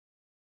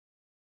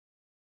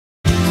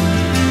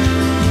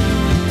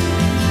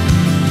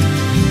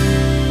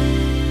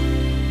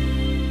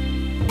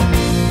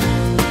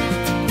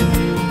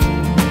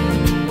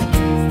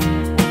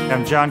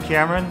I'm John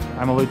Cameron.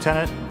 I'm a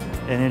lieutenant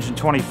in Engine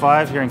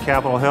 25 here in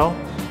Capitol Hill.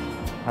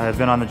 I've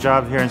been on the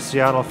job here in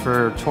Seattle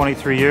for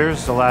 23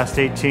 years, the last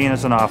 18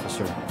 as an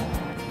officer.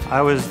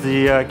 I was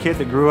the kid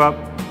that grew up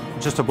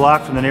just a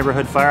block from the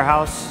neighborhood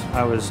firehouse.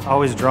 I was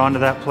always drawn to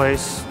that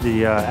place,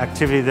 the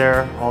activity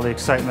there, all the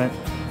excitement.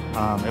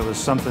 It was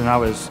something I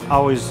was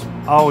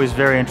always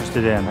very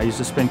interested in. I used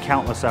to spend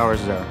countless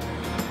hours there.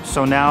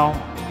 So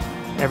now,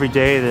 every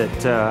day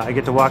that I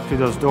get to walk through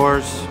those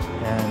doors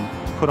and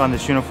put on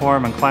this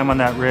uniform and climb on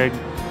that rig,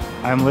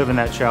 I'm living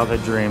that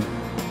childhood dream.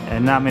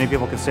 And not many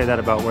people can say that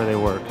about where they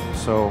work.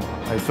 So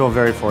I feel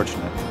very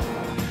fortunate.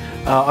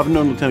 I've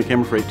known Lieutenant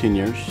Cameron for 18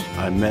 years.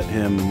 I met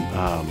him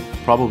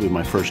probably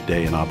my first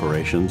day in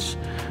operations,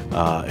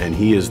 and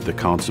he is the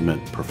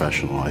consummate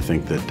professional. I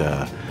think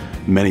that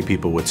many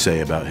people would say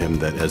about him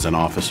that as an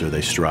officer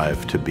they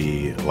strive to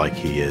be like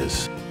he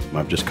is.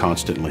 I've just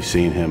constantly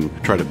seen him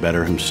try to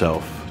better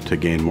himself, to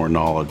gain more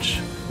knowledge,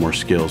 more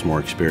skills,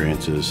 more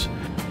experiences.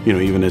 You know,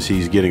 even as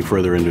he's getting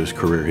further into his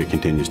career, he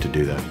continues to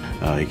do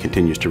that. He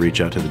continues to reach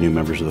out to the new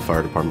members of the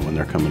fire department when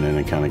they're coming in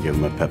and kind of give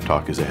them a pep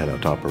talk as they head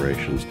out to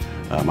operations.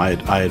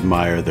 I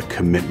admire the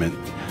commitment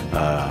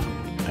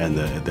and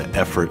the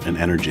effort and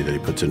energy that he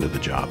puts into the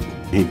job.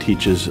 He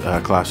teaches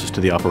classes to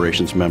the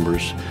operations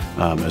members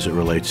as it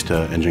relates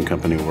to engine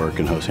company work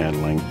and hose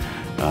handling.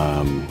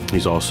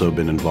 He's also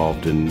been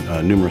involved in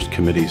numerous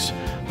committees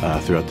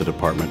throughout the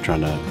department,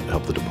 trying to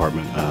help the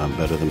department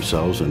better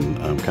themselves and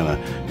kind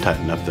of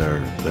tighten up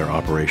their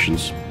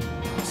operations.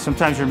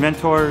 Sometimes your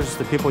mentors,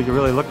 the people you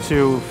really look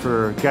to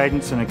for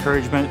guidance and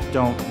encouragement,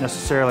 don't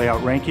necessarily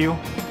outrank you.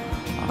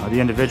 The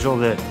individual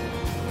that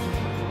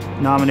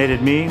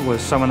nominated me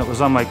was someone that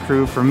was on my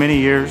crew for many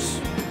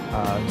years,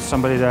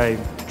 somebody that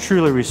I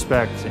truly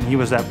respect, and he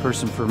was that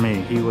person for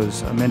me. He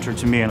was a mentor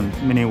to me in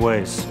many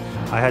ways.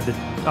 I had the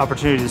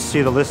opportunity to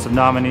see the list of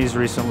nominees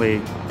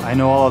recently. I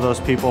know all of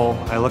those people.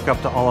 I look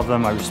up to all of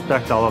them. I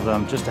respect all of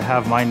them. Just to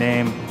have my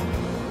name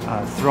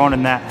thrown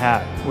in that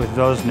hat with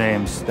those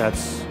names,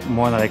 that's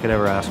more than I could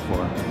ever ask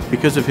for.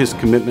 Because of his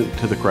commitment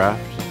to the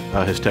craft,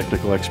 his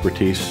technical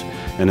expertise,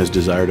 and his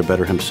desire to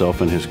better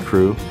himself and his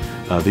crew,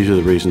 these are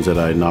the reasons that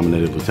I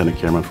nominated Lieutenant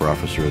Cameron for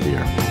Officer of the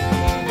Year.